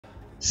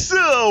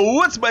So,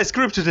 what's my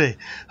script today?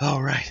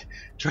 Alright,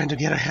 trying to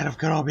get ahead of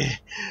Kenobi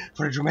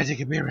for a dramatic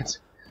appearance.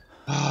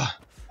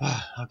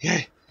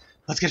 Okay,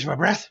 let's catch my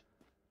breath.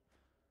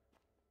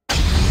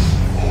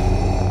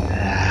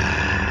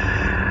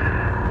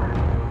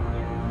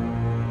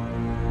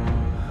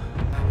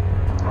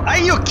 Are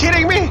you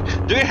kidding me?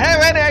 Do you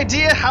have any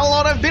idea how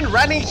long I've been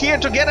running here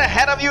to get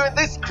ahead of you in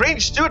this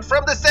cringe dude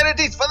from the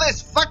 70s for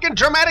this fucking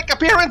dramatic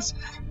appearance?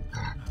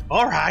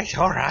 Alright,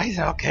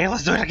 okay,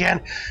 let's do it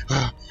again.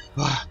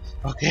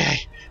 Okay,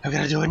 I'm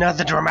gonna do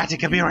another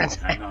dramatic appearance.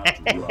 I'm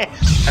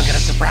gonna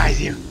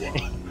surprise you.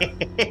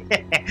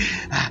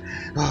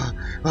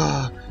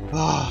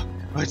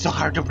 It's so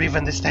hard to breathe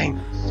in this thing.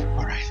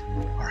 Alright,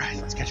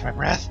 let's catch my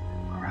breath.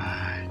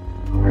 Alright.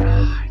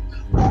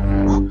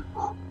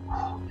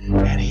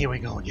 And here we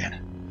go again.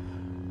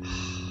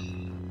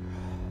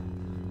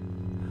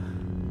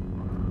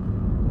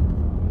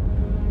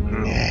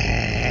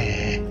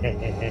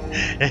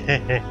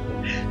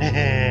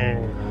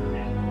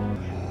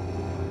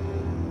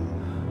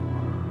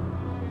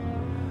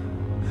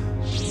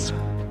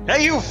 Are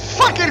you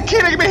fucking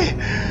kidding me?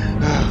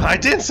 I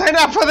didn't sign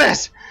up for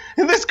this!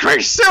 In this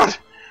crazy suit!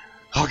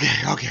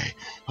 Okay.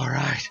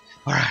 Alright.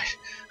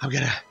 I'm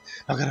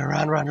gonna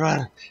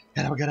run,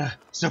 and I'm gonna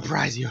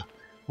surprise you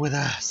with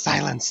a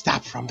silent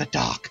stop from the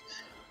dog.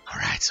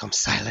 Alright, some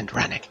silent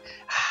running.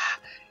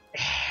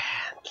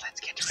 And let's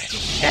get ready.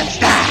 And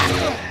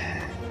stop!